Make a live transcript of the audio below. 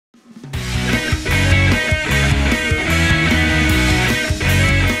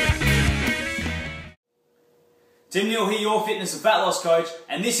Neal here, your fitness and fat loss coach,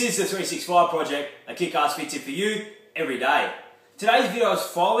 and this is the 365 Project, a kick-ass fit tip for you every day. Today's video is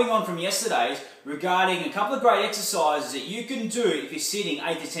following on from yesterday's regarding a couple of great exercises that you can do if you're sitting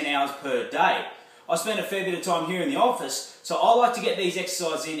 8 to 10 hours per day. I spend a fair bit of time here in the office, so I like to get these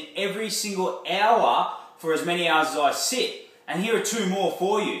exercises in every single hour for as many hours as I sit. And here are two more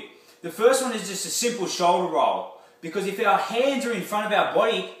for you. The first one is just a simple shoulder roll, because if our hands are in front of our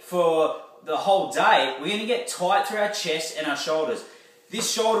body for the whole day, we're going to get tight through our chest and our shoulders.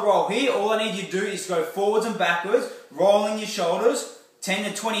 This shoulder roll here, all I need you to do is go forwards and backwards, rolling your shoulders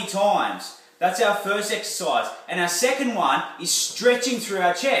 10 to 20 times. That's our first exercise. And our second one is stretching through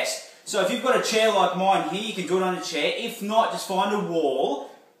our chest. So if you've got a chair like mine here, you can do it on a chair. If not, just find a wall.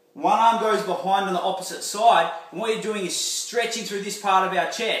 One arm goes behind on the opposite side, and what you're doing is stretching through this part of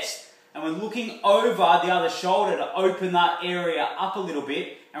our chest. And we're looking over the other shoulder to open that area up a little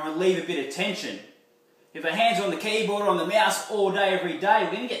bit and relieve a bit of tension. If our hands are on the keyboard or on the mouse all day, every day,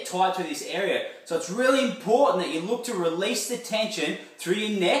 we're going to get tight through this area. So it's really important that you look to release the tension through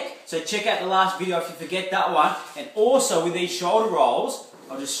your neck. So check out the last video if you forget that one. And also with these shoulder rolls,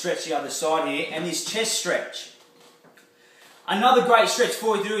 I'll just stretch the other side here, and this chest stretch. Another great stretch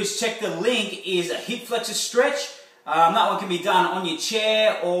for you to do is check the link, is a hip flexor stretch. That one can be done on your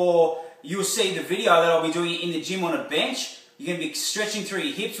chair, or you'll see the video that I'll be doing it in the gym on a bench. You're going to be stretching through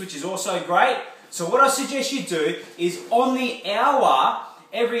your hips, which is also great. So what I suggest you do is on the hour,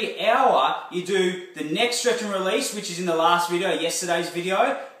 every hour, you do the neck stretch and release, which is in the last video, yesterday's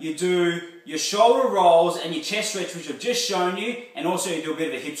video. You do your shoulder rolls and your chest stretch, which I've just shown you, and also you do a bit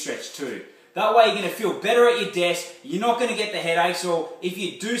of a hip stretch too. That way you're going to feel better at your desk, you're not going to get the headaches, or if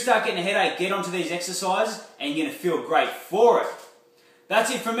you do start getting a headache, get onto these exercises and you're going to feel great for it. That's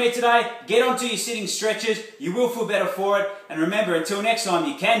it from me today. Get onto your sitting stretches, you will feel better for it, and remember, until next time,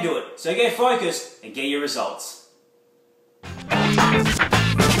 you can do it. So get focused and get your results.